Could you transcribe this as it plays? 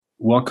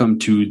Welcome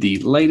to the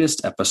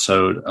latest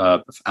episode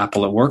of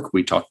Apple at Work.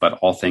 We talk about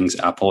all things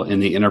Apple in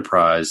the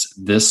enterprise.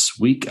 This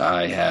week,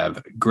 I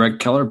have Greg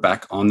Keller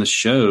back on the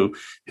show,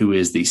 who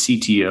is the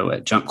CTO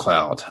at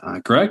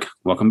JumpCloud. Greg,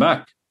 welcome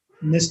back.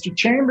 Mr.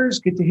 Chambers,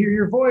 good to hear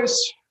your voice.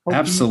 Hope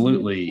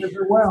absolutely.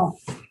 You well.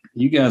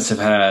 You guys have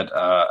had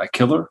a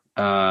killer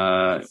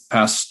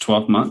past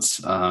 12 months.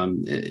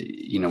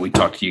 We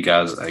talked to you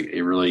guys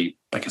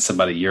like I said,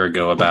 about a year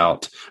ago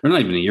about, or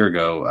not even a year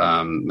ago,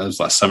 it was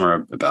last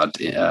summer, about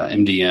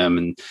MDM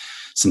and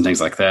some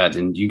things like that.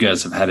 And you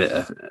guys have had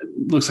it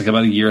looks like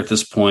about a year at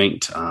this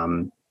point,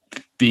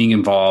 being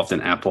involved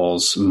in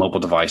Apple's mobile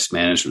device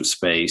management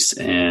space.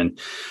 And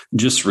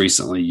just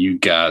recently, you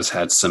guys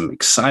had some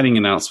exciting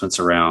announcements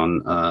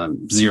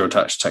around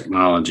zero-touch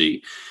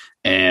technology.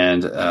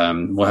 And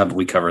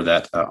we cover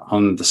that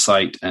on the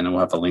site, and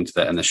we'll have a link to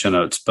that in the show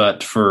notes.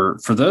 But for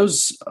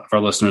those of our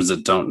listeners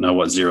that don't know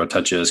what zero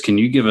touch is, can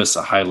you give us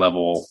a high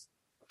level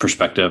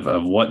perspective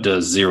of what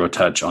does zero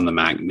touch on the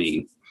Mac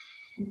mean?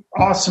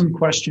 Awesome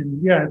question.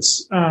 Yeah,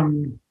 it's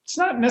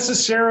not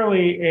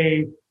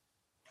necessarily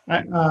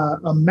a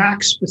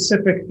Mac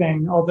specific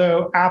thing,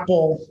 although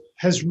Apple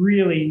has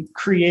really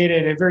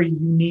created a very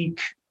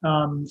unique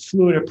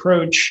fluid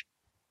approach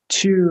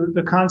to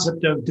the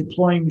concept of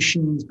deploying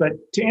machines. But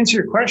to answer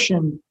your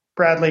question,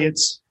 Bradley,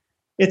 it's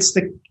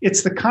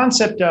the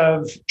concept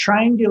of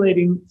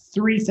triangulating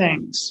three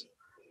things.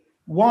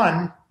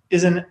 One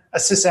is a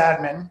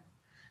sysadmin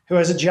who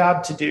has a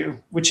job to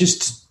do, which is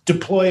to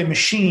deploy a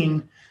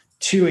machine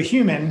to a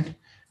human,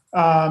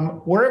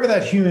 wherever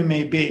that human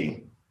may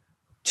be.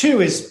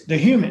 Two is the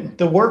human,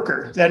 the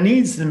worker that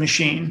needs the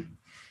machine.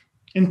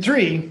 And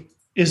three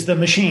is the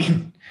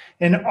machine.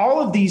 And all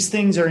of these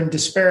things are in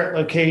disparate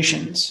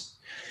locations.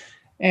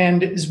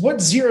 And is what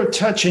zero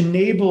touch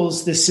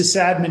enables the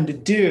sysadmin to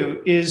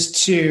do is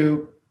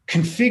to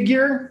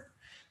configure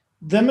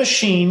the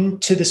machine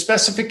to the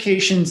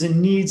specifications and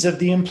needs of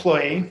the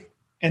employee.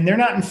 And they're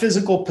not in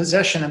physical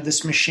possession of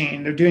this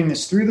machine. They're doing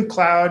this through the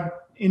cloud,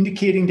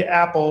 indicating to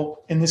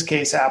Apple, in this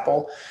case,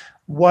 Apple,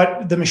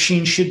 what the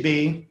machine should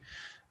be.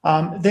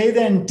 They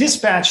then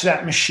dispatch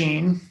that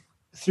machine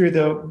through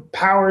the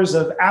powers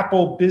of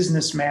Apple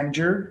Business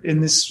Manager, in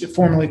this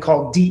formerly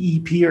called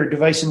DEP, or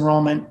Device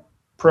Enrollment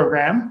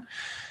Program.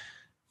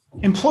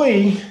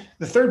 Employee,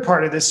 the third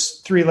part of this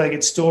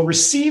three-legged stool,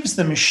 receives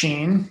the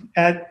machine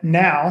at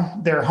now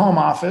their home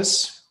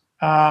office.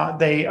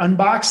 They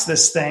unbox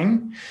this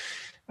thing.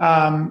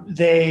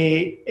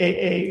 They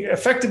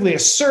effectively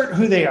assert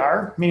who they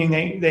are,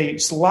 meaning they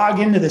log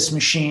into this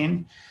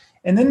machine.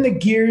 And then the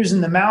gears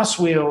and the mouse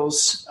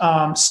wheels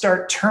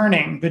start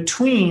turning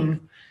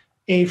between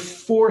a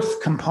fourth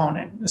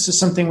component. This is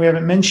something we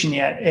haven't mentioned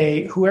yet.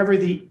 Whoever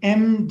the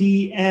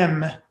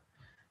MDM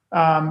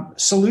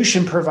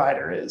solution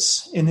provider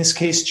is, in this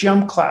case,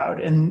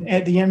 JumpCloud. And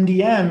the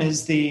MDM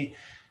is the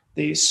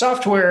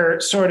software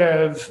sort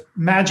of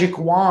magic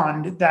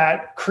wand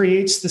that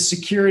creates the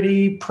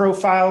security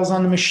profiles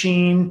on the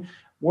machine,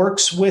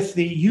 works with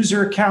the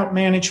user account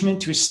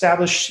management to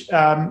establish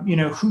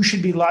who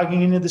should be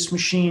logging into this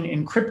machine,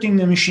 encrypting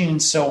the machine,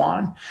 and so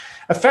on.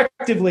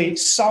 Effectively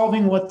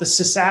solving what the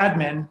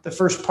sysadmin, the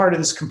first part of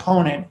this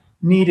component,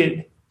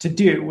 needed to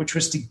do, which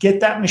was to get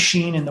that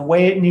machine in the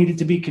way it needed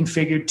to be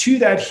configured to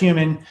that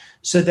human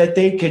so that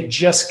they could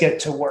just get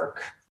to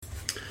work.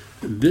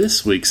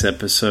 This week's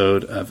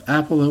episode of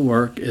Apple at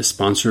Work is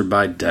sponsored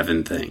by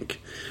DevonThink.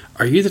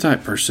 Are you the type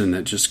of person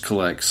that just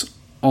collects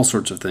all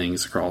sorts of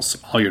things across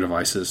all your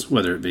devices,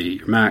 whether it be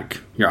your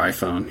Mac, your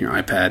iPhone, your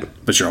iPad,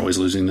 but you're always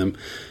losing them?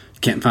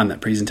 Can't find that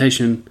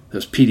presentation,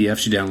 those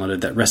PDFs you downloaded,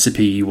 that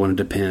recipe you wanted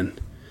to pin.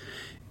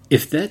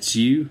 If that's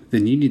you,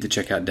 then you need to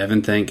check out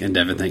DevonThink and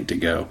DevonThink to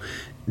Go.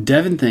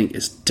 DevonThink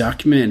is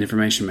document and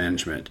information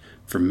management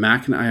for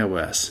Mac and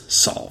iOS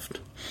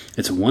solved.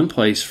 It's one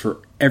place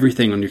for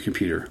everything on your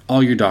computer,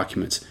 all your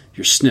documents,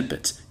 your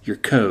snippets, your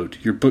code,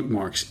 your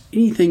bookmarks,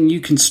 anything you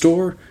can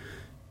store,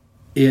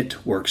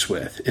 it works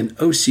with. And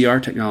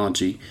OCR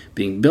technology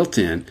being built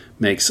in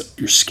makes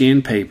your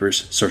scanned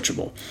papers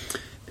searchable.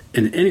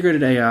 An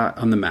integrated AI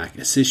on the Mac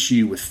assists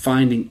you with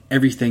finding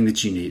everything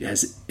that you need. It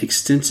has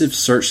extensive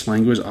search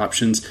language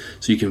options,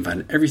 so you can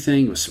find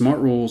everything with smart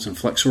rules and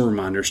flexible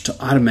reminders to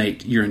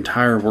automate your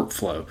entire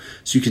workflow,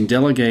 so you can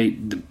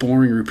delegate the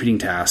boring, repeating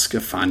task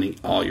of finding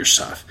all your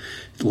stuff.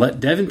 Let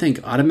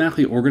DevonThink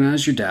automatically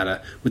organize your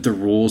data with the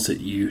rules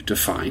that you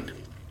define.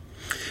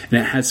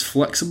 And it has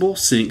flexible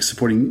sync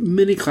supporting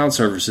many cloud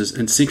services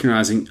and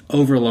synchronizing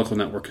over a local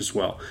network as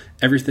well.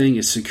 Everything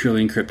is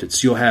securely encrypted,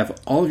 so you'll have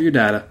all of your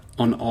data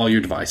on all your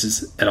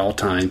devices at all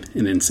time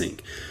and in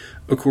sync.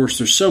 Of course,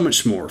 there's so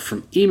much more,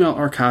 from email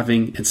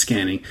archiving and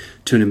scanning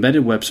to an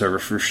embedded web server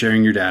for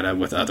sharing your data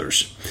with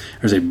others.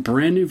 There's a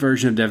brand new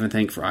version of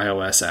DevonThink for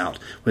iOS out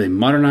with a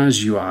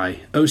modernized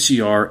UI,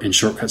 OCR, and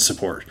shortcut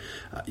support.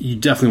 You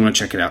definitely want to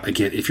check it out.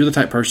 Again, if you're the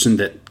type of person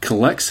that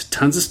collects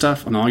tons of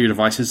stuff on all your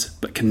devices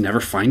but can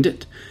never find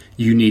it,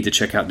 you need to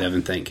check out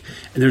DevonThink.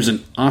 And there's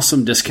an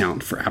awesome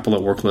discount for Apple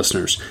at Work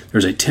listeners.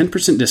 There's a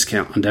 10%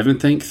 discount on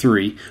DevonThink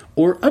 3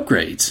 or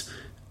upgrades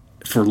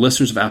for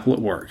listeners of Apple at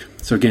Work.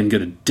 So again, go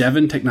to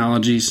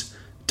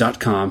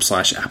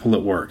devontechnologies.com/Apple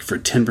at Work for a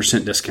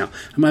 10% discount.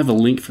 I'm going to have a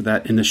link for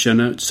that in the show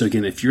notes. So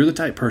again, if you're the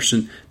type of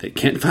person that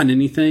can't find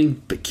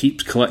anything but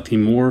keeps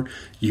collecting more,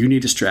 you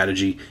need a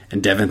strategy,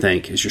 and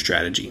DevonThink is your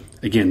strategy.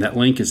 Again, that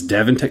link is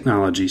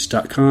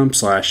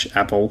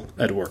devontechnologies.com/Apple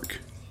at Work.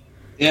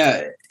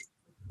 Yeah.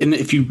 And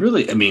if you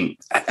really, I'm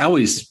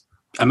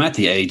at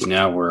the age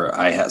now where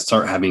I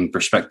start having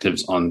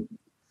perspectives on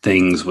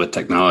things with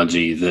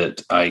technology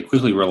that I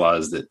quickly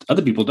realized that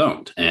other people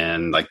don't.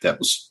 And like that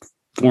was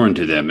foreign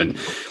to them. And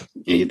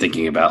you're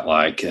thinking about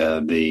like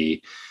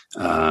the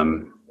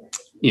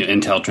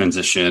Intel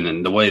transition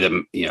and the way that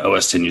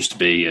OS 10 used to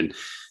be. And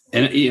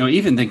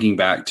even thinking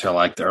back to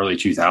like the early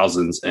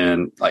 2000s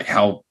and like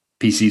how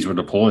PCs were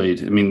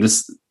deployed. I mean,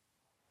 this,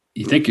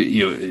 you think,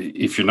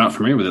 if you're not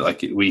familiar with it,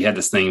 like we had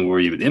this thing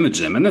where you would image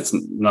them, and that's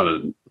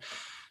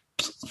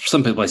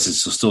some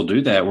places will still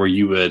do that, where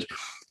you would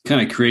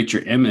kind of create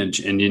your image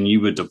and then you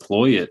would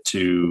deploy it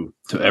to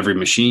every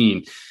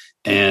machine.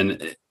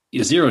 And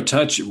Zero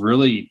Touch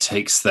really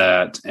takes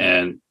that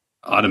and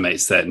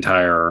automates that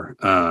entire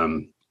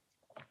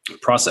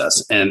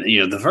process. And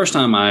the first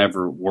time I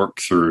ever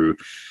worked through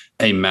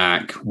a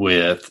Mac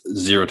with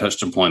Zero Touch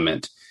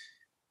deployment,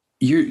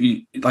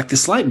 you like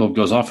this light bulb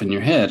goes off in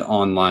your head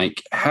on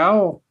like,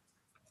 how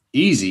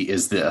easy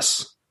is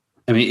this?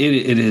 I mean,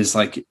 it is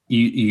like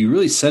you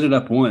really set it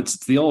up once.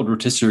 It's the old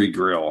rotisserie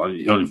grill.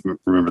 You don't even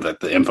remember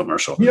that, the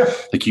infomercial. Yeah.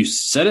 Like you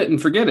set it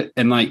and forget it.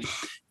 And like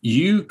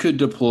you could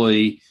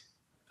deploy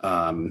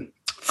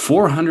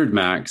 400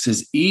 Macs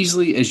as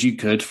easily as you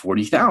could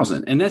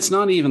 40,000. And that's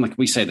not even like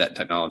we say that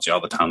technology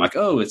all the time. Like,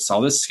 oh, it's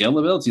all this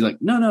scalability. Like,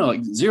 no,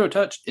 like Zero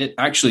Touch, it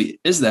actually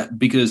is that,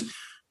 because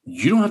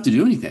you don't have to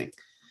do anything.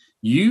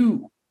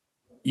 You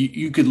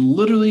could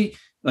literally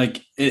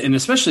like, and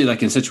especially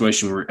like in a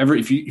situation where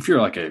if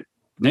you're like a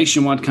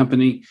nationwide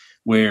company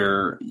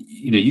where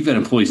you've got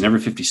employees in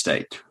every 50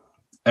 states,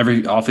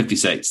 all 50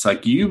 states,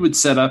 like you would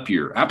set up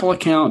your Apple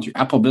account, your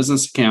Apple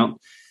business account.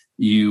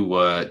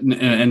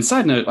 And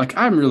side note, like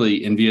I'm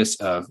really envious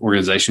of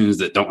organizations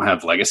that don't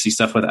have legacy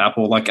stuff with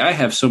Apple. Like I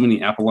have so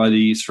many Apple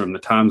IDs from the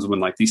times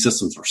when like these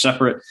systems were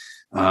separate.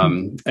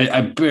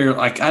 I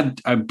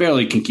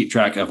barely can keep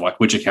track of like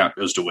which account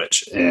goes to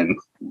which, and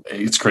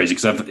it's crazy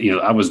because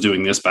I was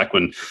doing this back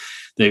when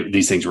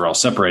these things were all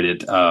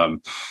separated.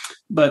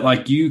 But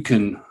like you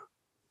could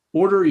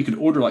order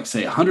like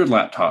say 100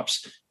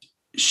 laptops,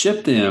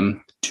 ship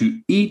them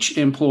to each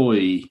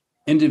employee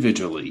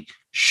individually,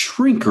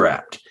 shrink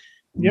wrapped.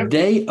 Yep.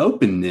 They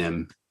open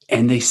them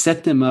and they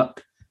set them up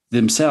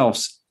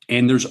themselves,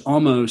 and there's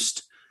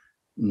almost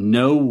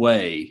no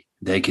way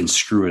they can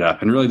screw it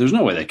up. And really, there's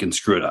no way they can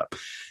screw it up.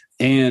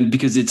 And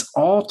because it's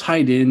all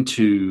tied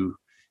into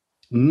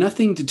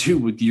nothing to do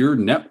with your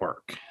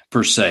network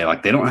per se.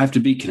 Like they don't have to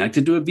be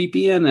connected to a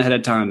VPN ahead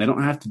of time. They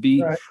don't have to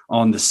be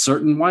on the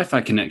certain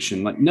Wi-Fi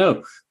connection. Like,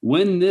 no,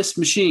 when this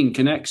machine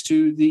connects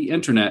to the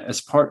internet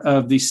as part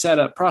of the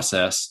setup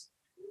process,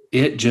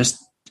 it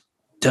just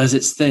does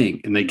its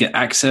thing. And they get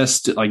access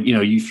to, like,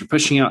 if you're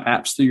pushing out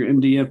apps through your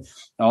MDM,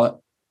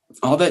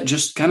 all that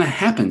just kind of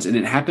happens, and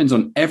it happens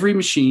on every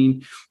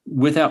machine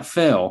without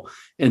fail.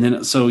 And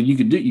then, so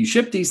you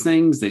ship these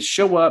things, they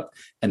show up,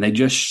 and they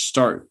just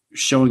start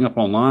showing up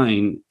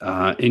online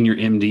in your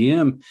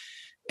MDM.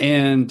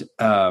 And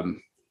I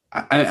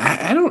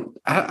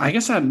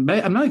guess I'm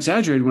not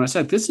exaggerating when I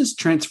said this is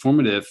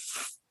transformative.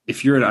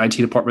 If you're an IT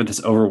department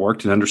that's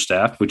overworked and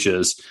understaffed, which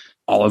is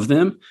all of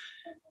them,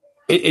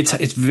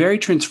 it's very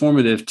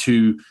transformative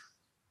to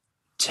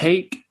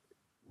take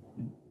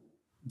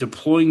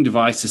deploying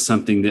devices,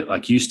 something that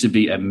like used to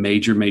be a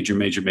major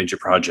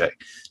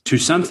project, to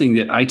something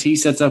that IT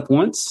sets up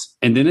once,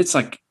 and then it's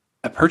like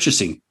a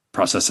purchasing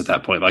process at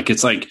that point. Like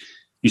it's like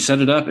you set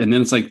it up, and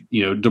then it's like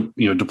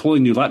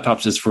deploying new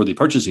laptops is for the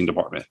purchasing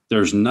department.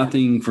 There's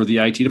nothing for the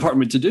IT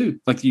department to do.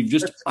 Like you've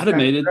just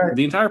automated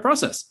the entire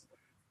process.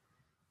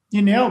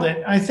 You nailed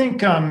it. I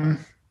think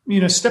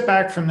step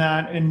back from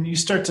that, and you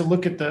start to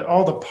look at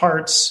all the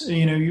parts.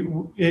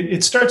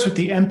 It starts with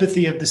the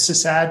empathy of the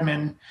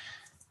sysadmin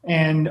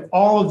and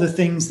all of the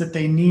things that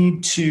they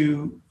need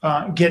to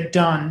get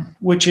done,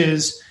 which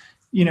is,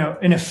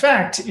 in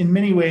effect, in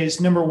many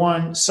ways, number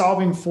one,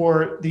 solving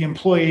for the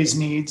employee's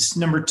needs.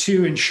 Number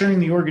two, ensuring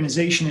the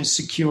organization is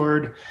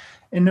secured.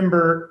 And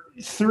number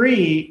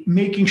three,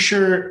 making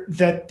sure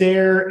that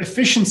their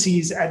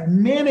efficiencies at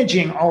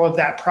managing all of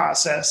that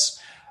process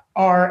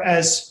are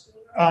as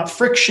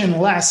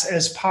frictionless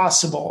as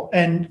possible.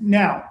 And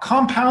now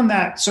compound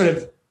that sort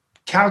of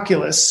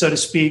calculus, so to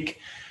speak,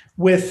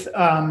 with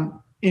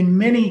in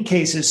many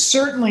cases,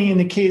 certainly in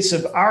the case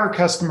of our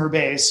customer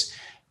base,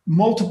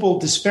 multiple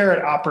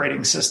disparate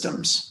operating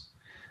systems.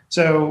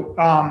 So,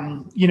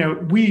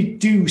 we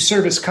do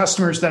service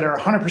customers that are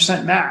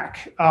 100%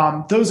 Mac.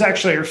 Those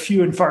actually are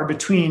few and far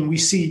between. We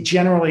see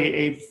generally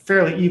a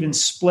fairly even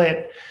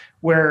split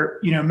where,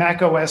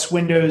 Mac OS,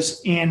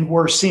 Windows, and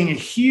we're seeing a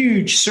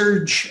huge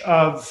surge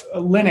of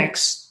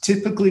Linux.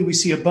 Typically, we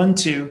see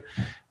Ubuntu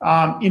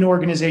in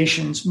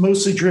organizations,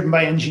 mostly driven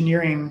by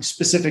engineering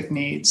specific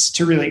needs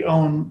to really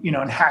own,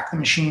 and hack the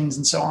machines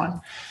and so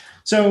on.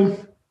 So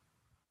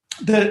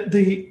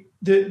the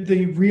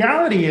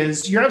reality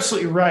is, you're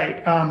absolutely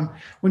right.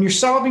 When you're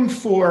solving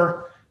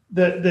for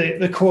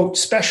the quote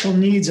special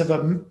needs of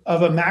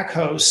a Mac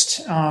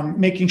host,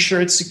 making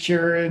sure it's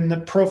secure and the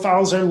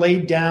profiles are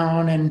laid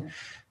down and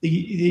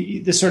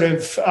the sort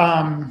of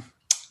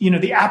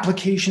the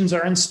applications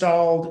are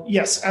installed.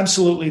 Yes,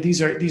 absolutely.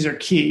 These are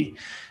key.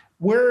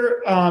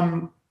 Where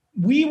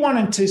we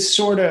wanted to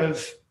sort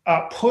of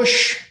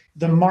push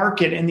the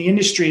market and the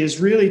industry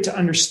is really to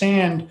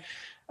understand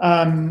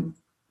one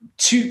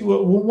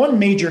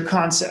major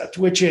concept,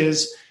 which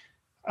is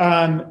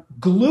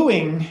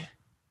gluing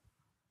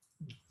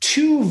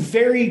two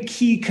very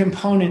key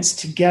components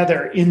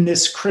together in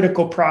this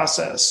critical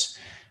process.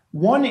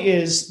 One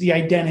is the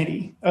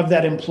identity of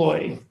that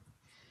employee.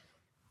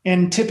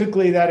 And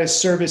typically that is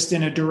serviced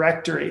in a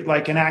directory,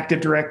 like an Active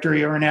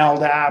Directory or an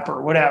LDAP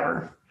or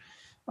whatever.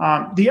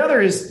 The other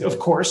is, of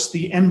course,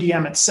 the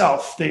MDM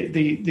itself,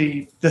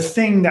 the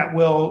thing that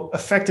will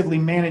effectively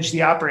manage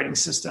the operating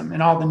system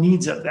and all the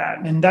needs of that.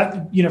 And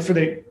that, for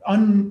the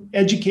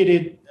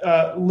uneducated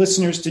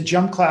listeners to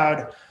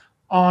JumpCloud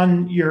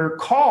on your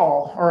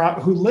call or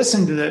who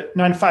listen to the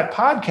 9 to 5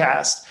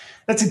 podcast,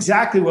 that's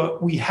exactly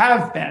what we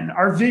have been.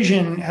 Our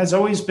vision has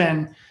always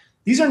been,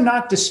 these are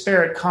not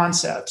disparate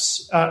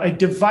concepts. A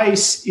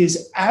device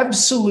is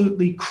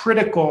absolutely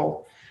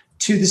critical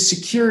to the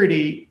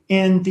security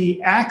and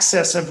the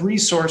access of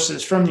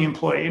resources from the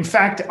employee. In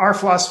fact, our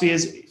philosophy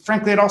is,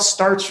 frankly, it all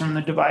starts from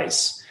the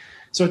device.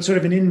 So it's sort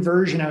of an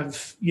inversion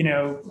of,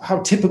 how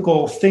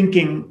typical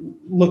thinking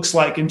looks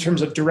like in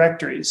terms of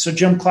directories. So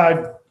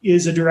JumpCloud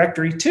is a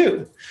directory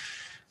too.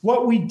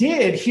 What we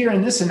did here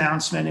in this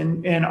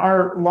announcement and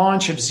our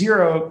launch of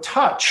Zero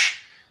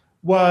Touch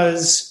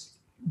was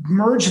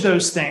merge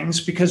those things,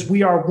 because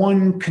we are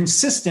one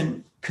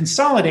consistent,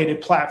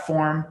 consolidated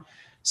platform,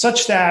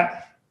 such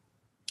that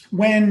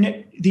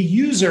when the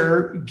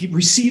user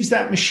receives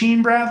that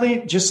machine,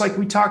 Bradley, just like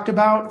we talked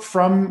about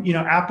from,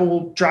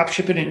 Apple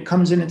dropship it and it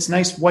comes in its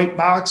nice white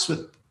box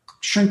with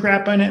shrink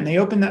wrap on it, and they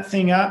open that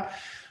thing up.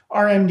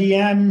 Our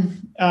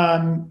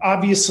MDM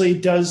obviously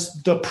does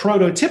the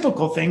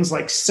prototypical things,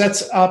 like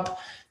sets up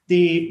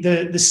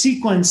the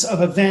sequence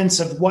of events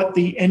of what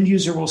the end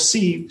user will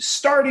see,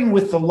 starting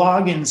with the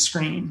login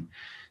screen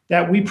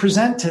that we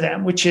present to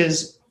them, which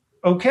is,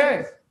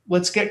 okay,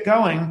 let's get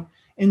going.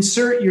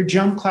 Insert your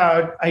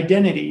JumpCloud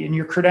identity and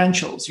your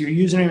credentials, your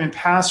username and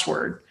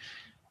password.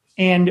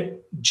 And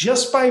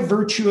just by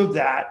virtue of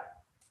that,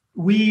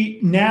 we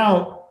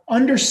now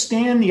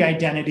understand the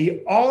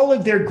identity, all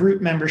of their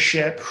group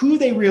membership, who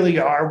they really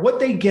are,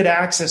 what they get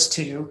access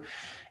to.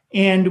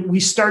 And we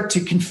start to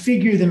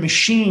configure the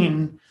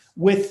machine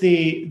with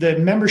the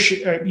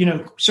membership,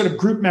 sort of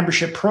group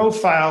membership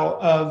profile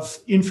of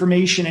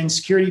information and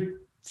security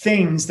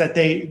things that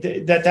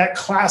that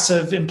class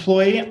of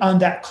employee on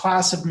that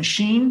class of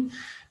machine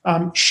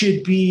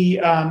should be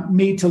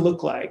made to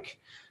look like.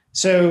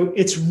 So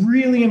it's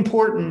really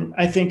important,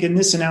 I think, in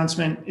this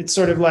announcement. It's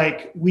sort of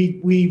like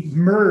we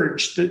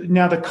merged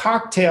now the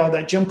cocktail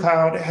that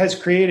JumpCloud has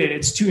created.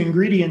 Its two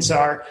ingredients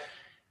are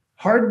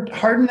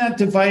harden that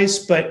device,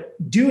 but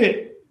do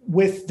it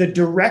with the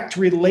direct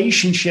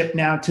relationship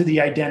now to the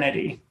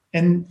identity.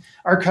 And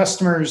our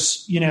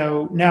customers,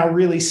 now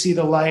really see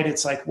the light.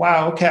 It's like,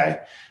 wow, okay,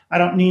 I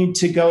don't need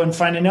to go and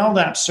find an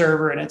LDAP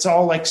server, and it's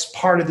all like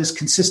part of this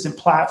consistent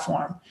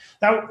platform.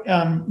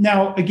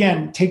 Now,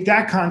 again, take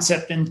that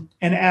concept and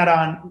add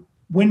on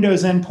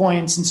Windows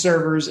endpoints and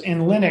servers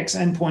and Linux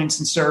endpoints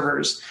and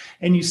servers,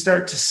 and you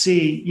start to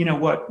see,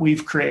 what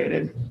we've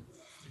created.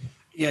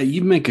 Yeah,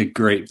 you make a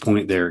great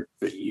point there.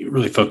 You're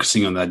really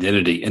focusing on the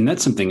identity, and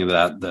that's something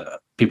that the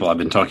people I've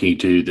been talking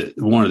to,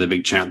 that one of the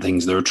big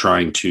things they're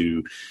trying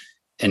to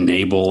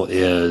enable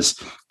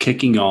is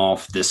kicking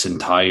off this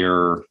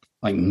entire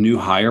new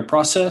hire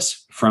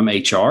process from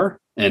HR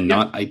and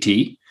not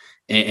IT,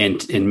 and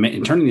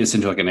turning this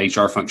into an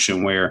HR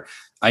function where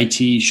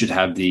IT should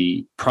have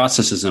the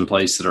processes in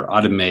place that are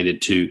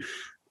automated to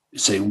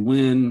say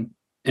when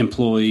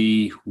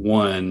employee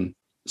one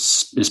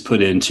is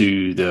put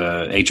into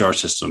the HR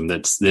system,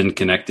 that's then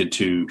connected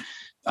to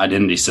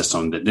identity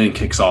system, that then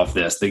kicks off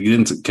this, that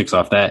then kicks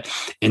off that.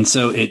 And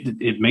so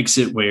it makes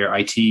it where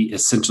IT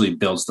essentially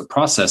builds the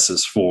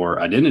processes for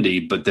identity,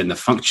 but then the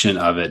function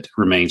of it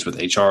remains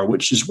with HR,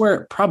 which is where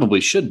it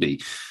probably should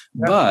be.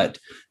 Yeah. But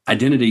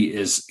identity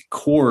is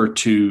core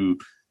to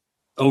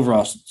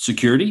overall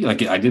security.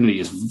 Like identity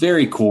is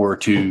very core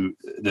to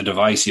the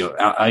device,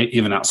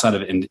 even outside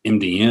of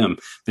MDM,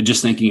 but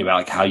just thinking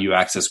about how you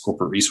access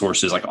corporate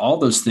resources, all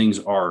those things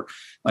are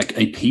like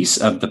a piece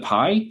of the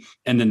pie.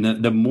 And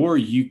then the more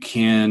you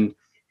can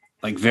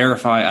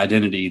verify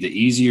identity, the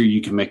easier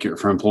you can make it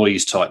for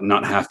employees to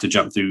not have to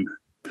jump through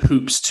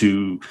hoops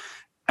to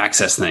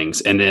access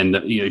things. And then,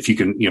 if you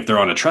can, if they're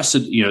on a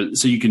trusted,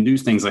 so you can do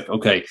things like,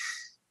 okay,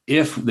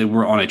 if they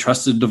were on a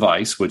trusted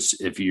device, which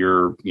if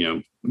you're,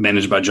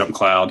 managed by Jump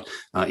Cloud,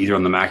 either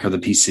on the Mac or the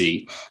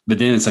PC, but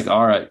then it's like,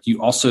 all right,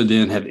 you also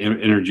then have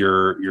entered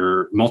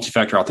your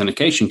multi-factor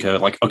authentication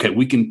code. Like, okay,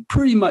 we can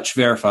pretty much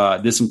verify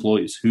this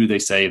employee is who they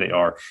say they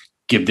are,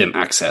 give them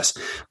access.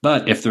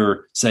 But if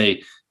they're,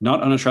 say,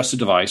 not on a trusted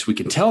device, we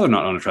can tell they're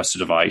not on a trusted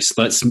device.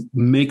 Let's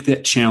make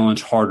that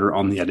challenge harder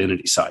on the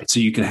identity side.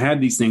 So you can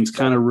have these things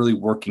kind of really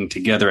working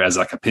together as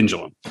like a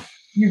pendulum.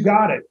 You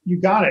got it.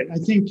 I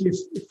think if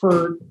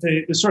for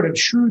the sort of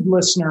shrewd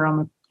listener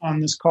on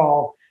this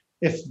call,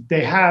 if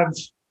they have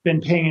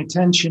been paying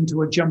attention to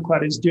what Jump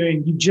Cloud is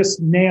doing, you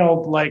just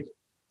nailed, like,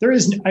 there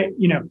is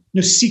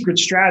no secret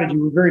strategy.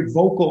 We're very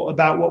vocal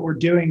about what we're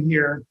doing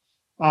here.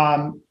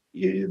 Let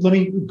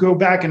me go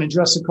back and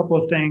address a couple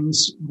of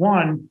things.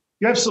 One,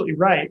 you're absolutely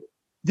right.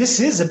 This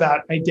is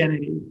about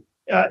identity.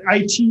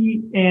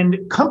 IT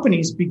and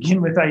companies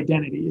begin with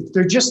identity.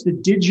 They're just the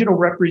digital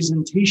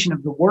representation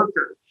of the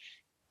worker.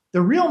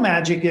 The real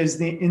magic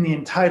is in the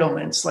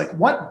entitlements. Like,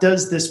 what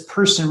does this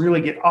person really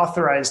get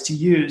authorized to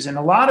use? And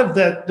a lot of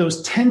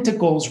those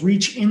tentacles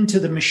reach into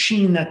the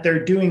machine that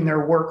they're doing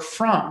their work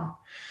from.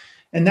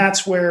 And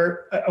that's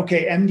where,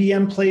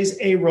 MDM plays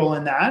a role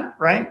in that,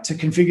 right? To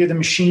configure the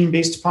machine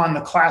based upon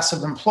the class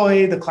of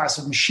employee, the class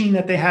of machine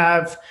that they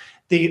have,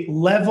 the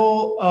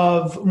level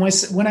of,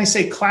 when I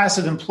say class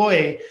of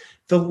employee,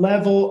 the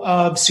level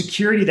of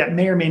security that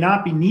may or may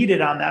not be needed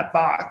on that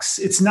box.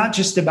 It's not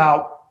just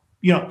about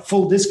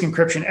full disk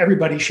encryption.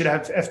 Everybody should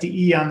have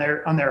FDE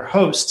on their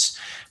hosts,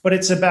 but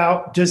it's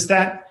about, is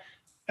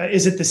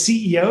it the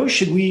CEO?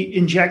 Should we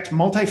inject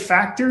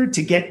multi-factor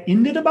to get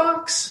into the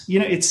box,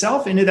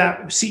 itself, into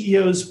that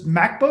CEO's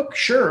MacBook?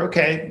 Sure.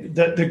 Okay.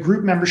 The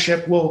group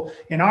membership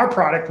in our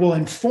product will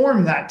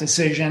inform that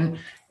decision.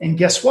 And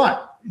guess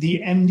what?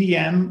 The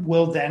MDM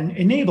will then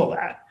enable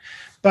that.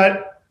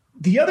 But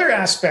the other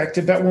aspect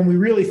about when we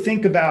really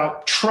think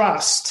about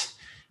trust,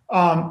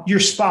 you're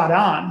spot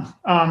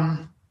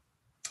on.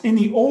 In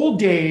the old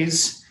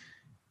days,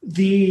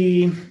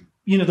 the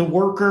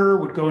worker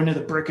would go into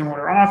the brick and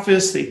mortar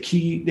office,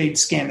 they'd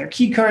scan their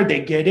key card,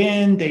 they'd get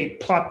in, they'd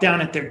plop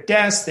down at their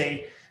desk,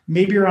 they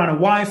maybe are on a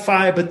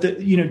Wi-Fi, but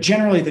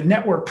generally the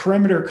network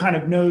perimeter kind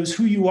of knows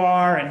who you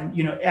are,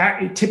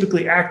 and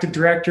typically Active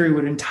Directory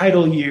would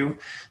entitle you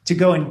to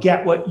go and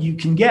get what you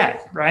can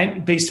get,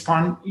 right? Based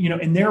upon,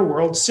 in their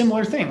world,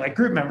 similar thing like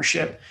group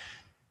membership.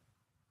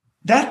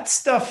 That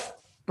stuff,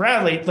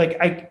 Bradley,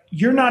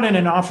 you're not in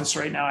an office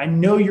right now. I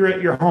know you're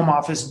at your home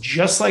office,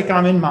 just like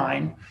I'm in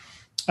mine.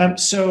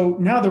 So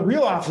now the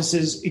real office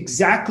is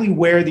exactly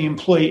where the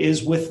employee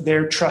is with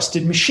their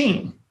trusted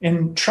machine.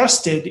 And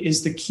trusted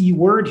is the key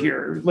word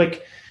here.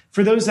 Like,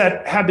 for those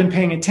that have been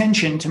paying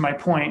attention to my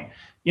point,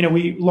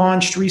 we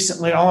launched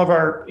recently all of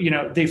our,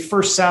 the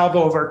first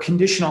salvo of our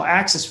conditional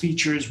access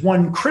features.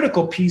 One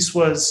critical piece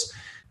was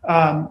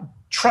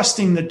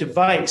trusting the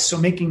device. So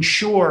making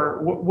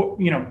sure,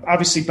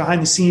 obviously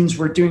behind the scenes,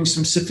 we're doing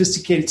some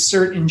sophisticated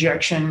cert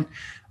injection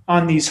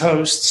on these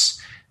hosts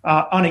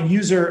on a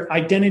user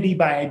identity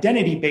by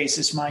identity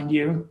basis, mind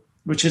you,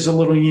 which is a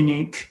little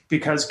unique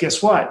because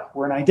guess what?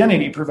 We're an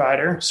identity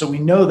provider. So we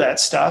know that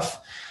stuff.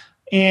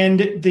 And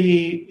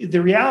the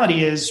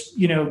reality is,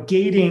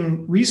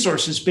 gating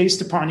resources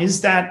based upon is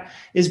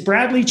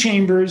Bradley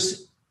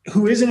Chambers,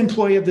 who is an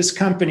employee of this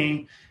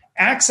company,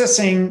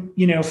 accessing,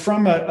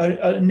 from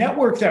a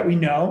network that we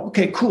know,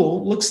 okay,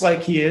 cool, looks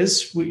like he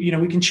is,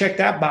 we can check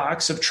that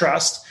box of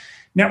trust,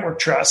 network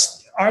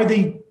trust. Are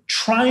they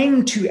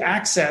trying to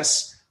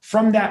access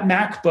from that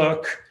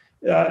MacBook,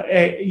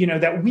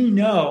 that we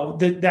know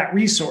that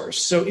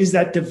resource? So is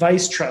that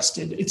device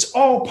trusted? It's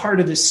all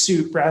part of this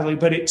suit, Bradley,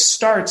 but it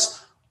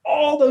starts,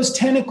 all those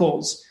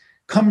tentacles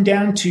come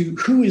down to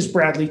who is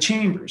Bradley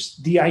Chambers,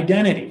 the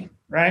identity,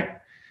 right?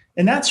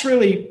 And that's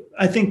really,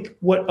 I think,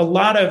 what a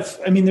lot of,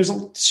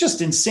 it's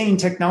just insane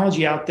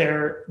technology out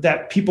there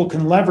that people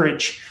can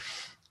leverage.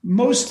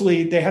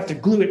 Mostly they have to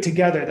glue it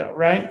together though,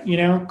 right?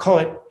 Call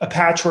it a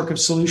patchwork of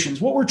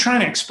solutions. What we're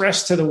trying to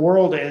express to the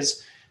world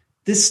is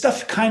this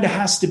stuff kind of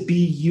has to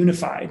be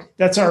unified.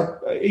 That's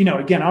our,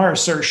 again, our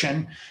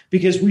assertion,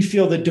 because we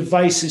feel the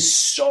device is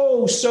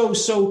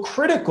so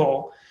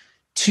critical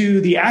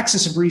to the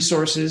access of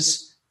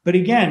resources. But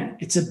again,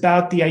 it's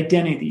about the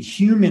identity, the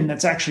human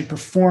that's actually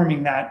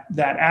performing that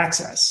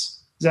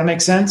access. Does that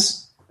make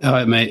sense? Oh,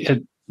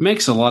 it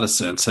makes a lot of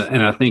sense.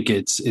 And I think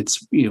it's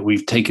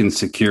we've taken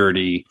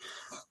security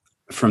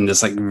from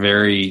this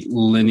very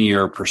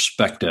linear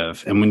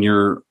perspective. And when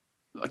you're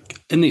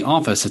in the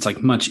office, it's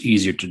much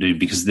easier to do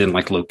because then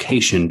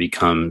location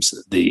becomes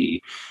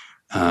the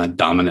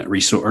dominant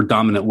resource or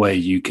dominant way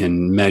you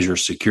can measure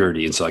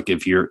security. And so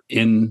if you're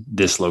in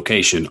this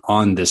location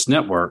on this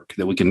network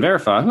that we can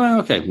verify, well,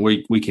 okay,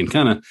 we can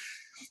kind of,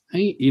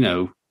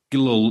 get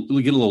a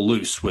little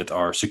loose with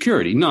our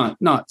security, not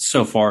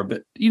so far,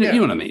 but you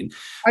know what I mean?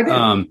 I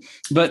do.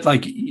 But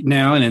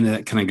now, and then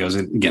that kind of goes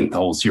in, again, the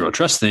whole zero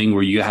trust thing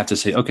where you have to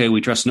say, okay,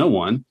 we trust no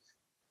one.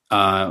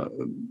 how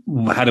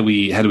do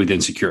we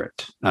then secure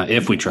it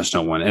if we trust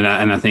no one? And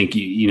I think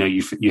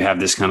you have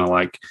this kind of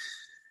like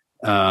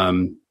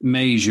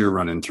maze you're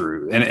running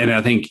through, and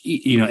I think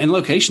and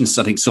locations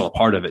I think still a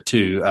part of it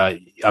too.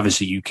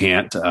 Obviously, you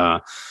can't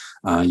you're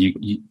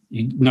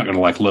not going to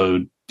like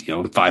load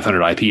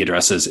 500 IP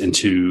addresses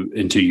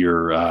into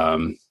your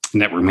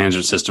network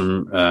management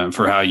system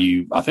for how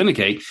you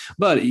authenticate,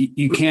 but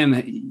you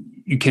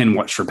can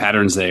watch for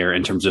patterns there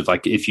in terms of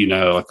like if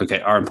okay,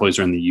 our employees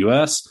are in the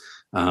U.S.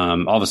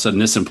 All of a sudden,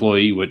 this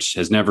employee, which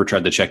has never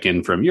tried to check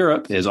in from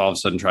Europe, is all of a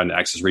sudden trying to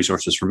access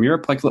resources from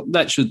Europe. Like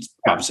that should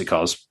obviously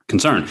cause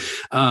concern.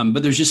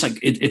 But there's just like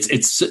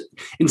it's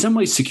in some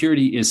ways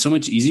security is so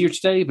much easier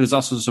today, but it's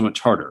also so much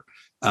harder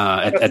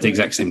at the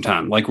exact same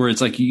time. Like where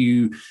it's like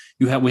we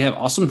have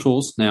awesome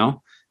tools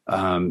now.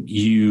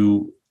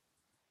 You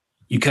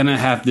kind of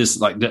have this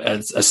like the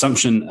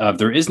assumption of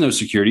there is no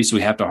security, so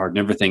we have to harden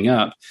everything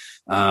up.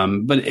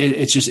 But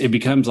it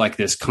becomes like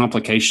this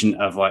complication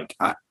of like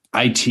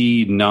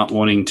IT not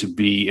wanting to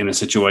be in a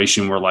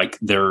situation where like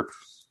they're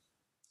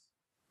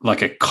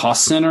like a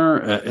cost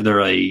center.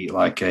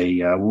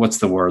 They're what's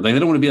the word? They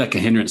don't want to be like a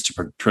hindrance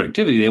to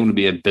productivity. They want to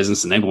be a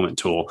business enablement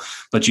tool,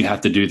 but you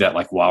have to do that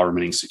like while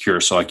remaining secure.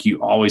 So like you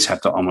always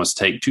have to almost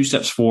take 2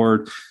 steps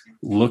forward,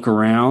 look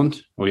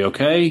around. Are we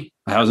okay?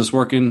 How's this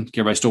working? Can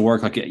everybody still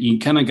work? Like you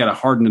kind of got to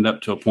harden it up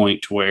to a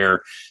point to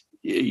where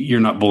you're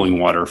not boiling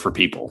water for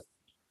people.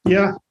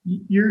 Yeah,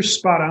 you're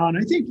spot on.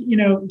 I think,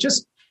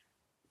 just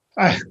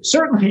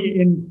certainly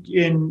in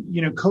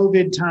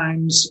COVID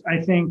times,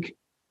 I think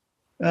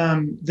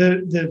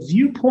the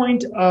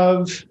viewpoint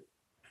of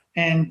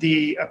and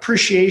the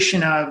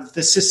appreciation of the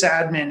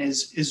sysadmin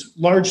is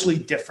largely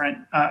different.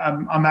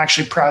 I'm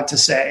actually proud to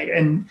say,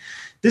 and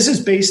this is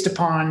based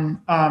upon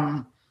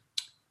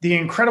the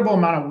incredible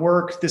amount of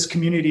work this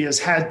community has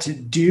had to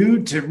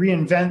do to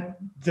reinvent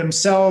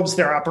themselves,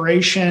 their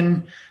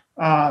operation,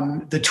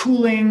 the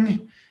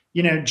tooling,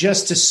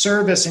 just to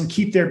service and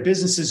keep their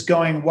businesses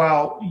going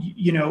while,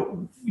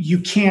 you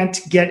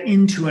can't get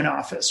into an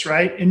office,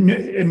 right? And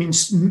I mean,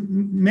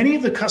 many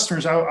of the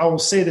customers, I will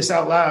say this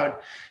out loud,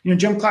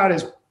 JumpCloud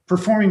is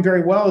performing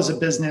very well as a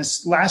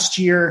business. Last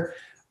year,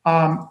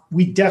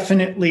 we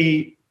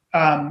definitely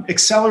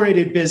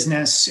accelerated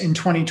business in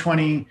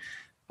 2020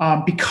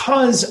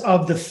 because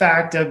of the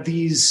fact of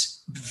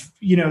these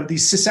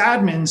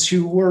sysadmins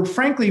who were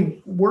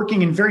frankly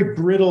working in very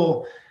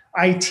brittle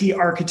IT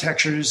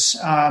architectures,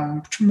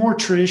 more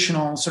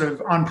traditional, sort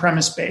of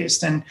on-premise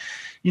based, and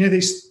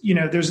this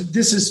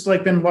has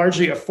like been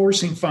largely a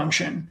forcing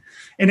function.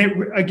 And it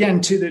again,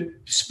 to the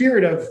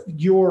spirit of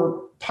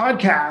your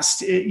podcast,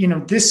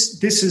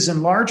 this is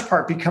in large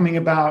part becoming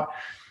about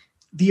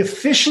the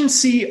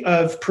efficiency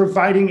of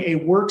providing a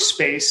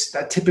workspace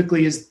that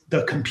typically is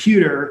the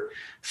computer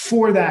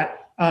for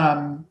that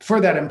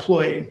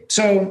employee.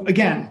 So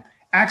again,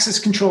 access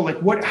control,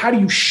 like how do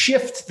you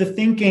shift the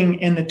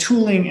thinking and the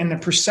tooling and the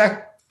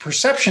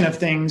perception of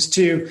things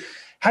to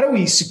how do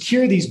we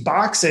secure these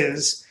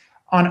boxes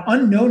on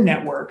unknown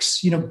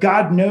networks?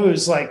 God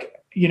knows,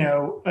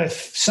 if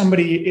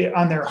somebody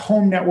on their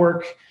home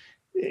network,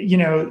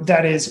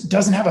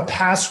 doesn't have a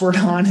password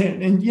on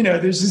it. And,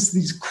 there's just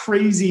these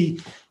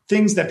crazy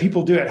things that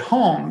people do at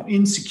home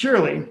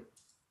insecurely.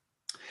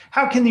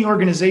 How can the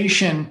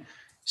organization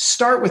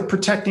start with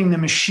protecting the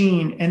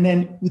machine, and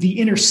then the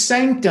inner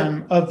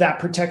sanctum of that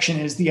protection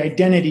is the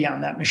identity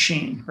on that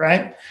machine,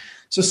 right?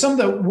 So some of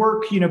the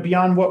work,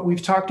 beyond what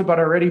we've talked about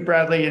already,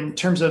 Bradley, in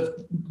terms of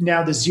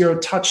now the zero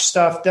touch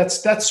stuff,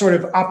 that's sort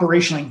of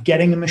operationally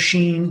getting a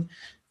machine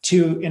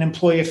to an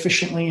employee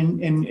efficiently and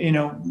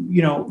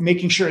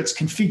making sure it's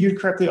configured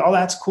correctly. All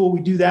that's cool. We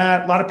do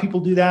that. A lot of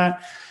people do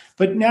that.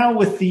 But now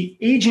with the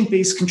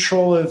agent-based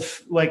control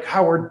of like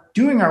how we're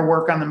doing our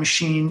work on the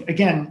machine,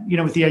 again,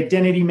 with the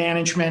identity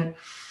management,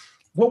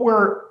 what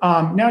we're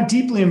now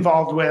deeply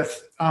involved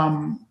with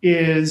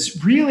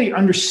is really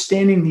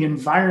understanding the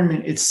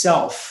environment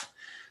itself.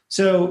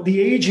 So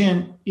the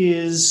agent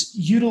is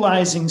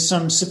utilizing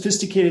some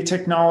sophisticated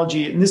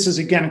technology, and this is,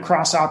 again,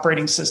 across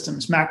operating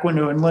systems, Mac,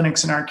 Windows, and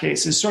Linux in our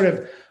case, is sort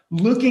of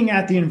looking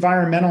at the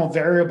environmental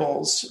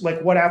variables, like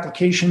what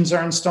applications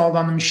are installed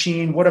on the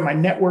machine, what are my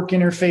network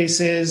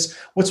interfaces,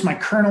 what's my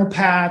kernel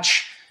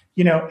patch,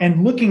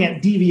 and looking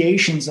at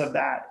deviations of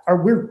that.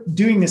 We're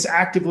doing this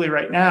actively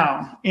right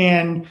now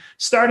and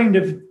starting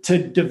to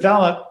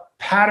develop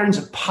patterns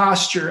of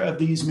posture of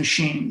these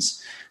machines.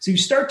 So you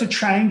start to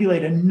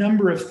triangulate a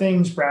number of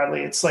things,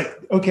 Bradley. It's like,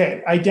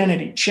 okay,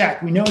 identity,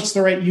 check. We know it's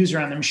the right user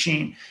on the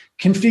machine.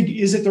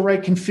 Is it the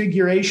right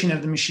configuration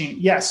of the machine?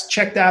 Yes,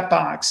 check that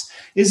box.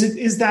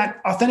 Is that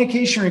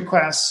authentication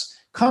requests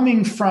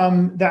coming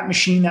from that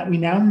machine that we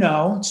now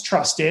know it's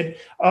trusted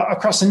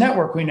across the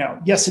network? We know,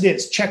 yes, it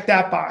is. Check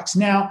that box.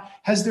 Now,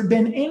 has there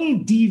been any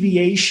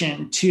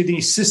deviation to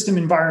the system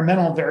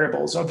environmental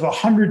variables of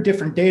 100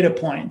 different data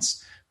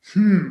points?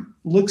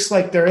 Looks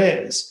like there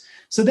is.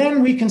 So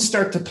then we can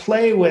start to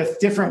play with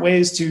different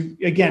ways to,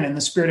 again, in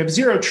the spirit of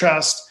zero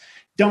trust,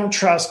 don't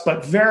trust,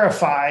 but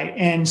verify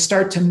and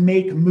start to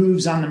make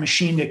moves on the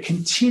machine to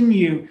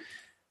continue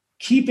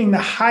keeping the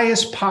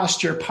highest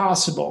posture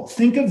possible.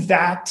 Think of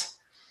that.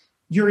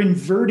 You're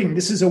inverting.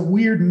 This is a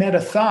weird meta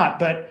thought,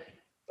 but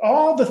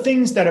all the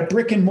things that a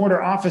brick and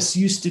mortar office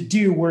used to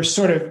do were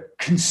sort of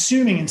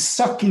consuming and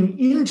sucking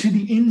into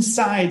the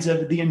insides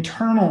of the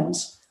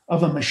internals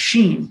of a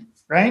machine,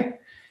 right?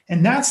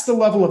 And that's the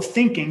level of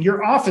thinking.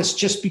 Your office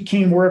just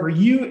became wherever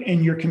you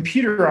and your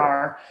computer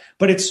are,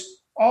 but it's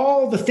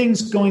all the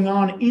things going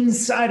on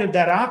inside of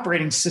that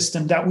operating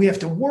system that we have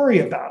to worry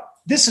about.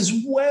 This is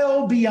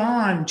well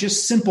beyond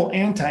just simple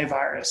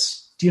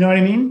antivirus. Do you know what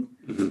I mean?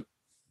 Mm-hmm.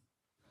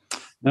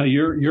 No,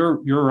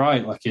 you're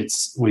right. Like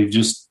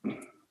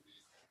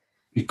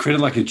we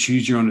created like a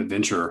choose your own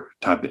adventure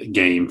type of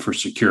game for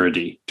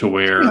security to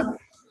where,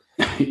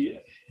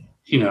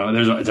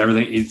 it's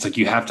everything. It's like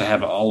you have to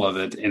have all of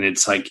it. And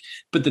it's like,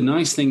 but the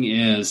nice thing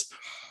is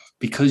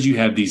because you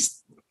have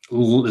this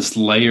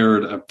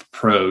layered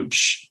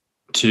approach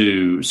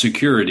to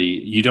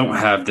security, you don't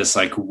have this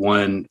like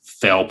one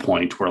fail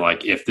point where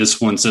like if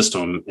this one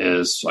system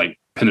is like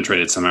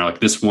penetrated somehow, like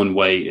this one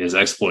way is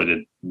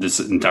exploited, this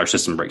entire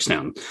system breaks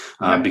down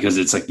because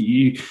it's like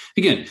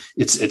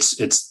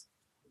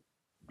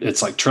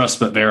it's like trust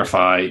but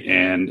verify.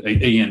 And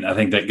again, I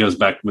think that goes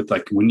back with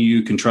like when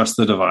you can trust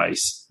the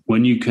device,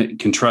 when you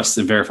can trust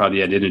and verify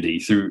the identity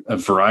through a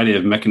variety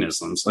of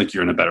mechanisms, like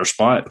you're in a better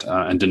spot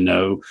and to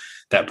know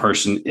that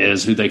person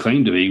is who they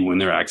claim to be when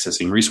they're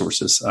accessing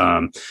resources.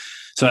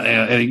 So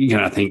again,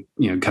 I think,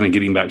 kind of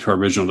getting back to our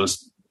original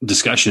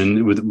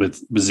discussion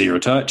with zero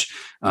touch,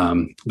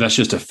 that's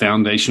just a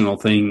foundational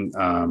thing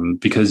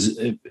because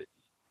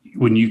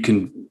when you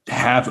can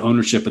have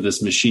ownership of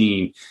this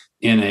machine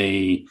in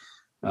a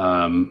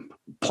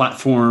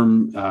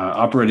platform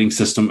operating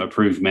system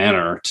approved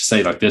manner to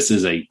say like this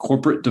is a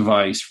corporate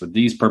device for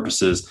these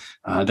purposes,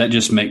 that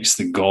just makes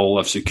the goal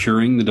of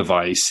securing the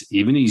device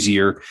even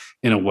easier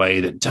in a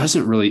way that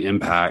doesn't really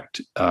impact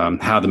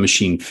how the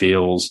machine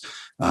feels,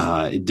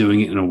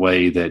 doing it in a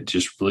way that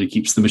just really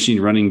keeps the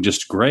machine running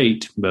just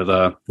great,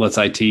 but lets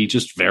IT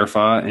just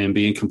verify and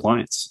be in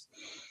compliance.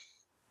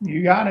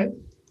 You got it.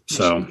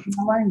 So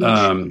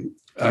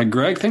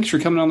Greg, thanks for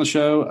coming on the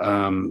show.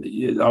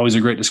 Always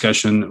a great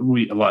discussion.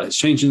 A lot has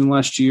changed in the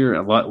last year.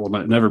 A lot will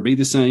never be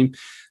the same.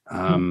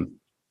 I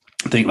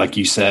think, like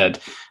you said,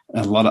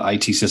 a lot of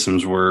IT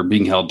systems were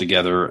being held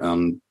together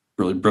on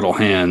really brittle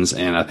hands.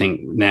 And I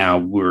think now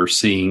we're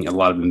seeing a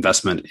lot of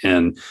investment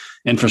in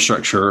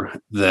infrastructure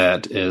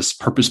that is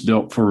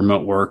purpose-built for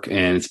remote work,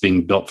 and it's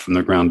being built from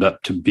the ground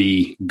up to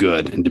be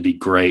good and to be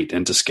great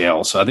and to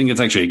scale. So I think it's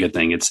actually a good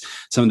thing.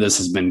 Some of this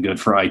has been good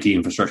for IT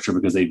infrastructure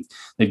because they've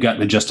gotten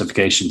the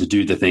justification to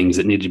do the things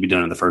that needed to be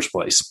done in the first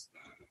place.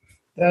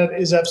 That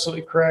is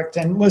absolutely correct.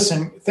 And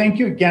listen, thank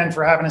you again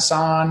for having us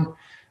on.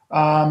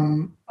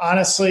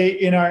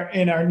 Honestly, in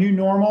our new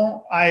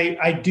normal,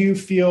 I do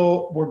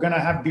feel we're going to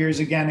have beers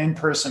again in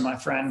person, my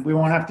friend. We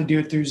won't have to do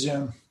it through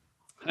Zoom.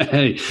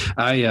 Hey,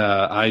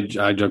 I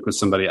joke with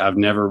somebody. I've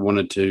never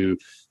wanted to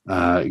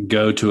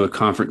go to a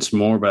conference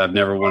more, but I've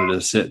never wanted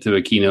to sit through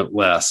a keynote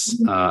less.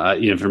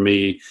 For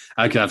me,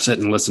 I've sat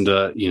and listened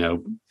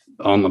to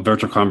on the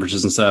virtual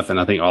conferences and stuff, and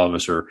I think all of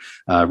us are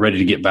ready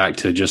to get back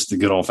to just the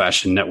good old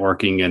fashioned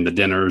networking and the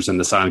dinners and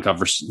the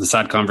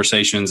side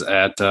conversations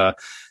at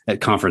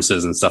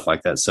conferences and stuff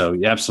like that. So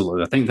yeah,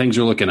 absolutely, I think things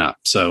are looking up.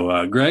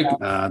 So Greg,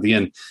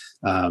 again,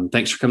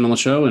 thanks for coming on the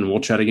show, and we'll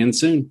chat again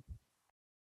soon.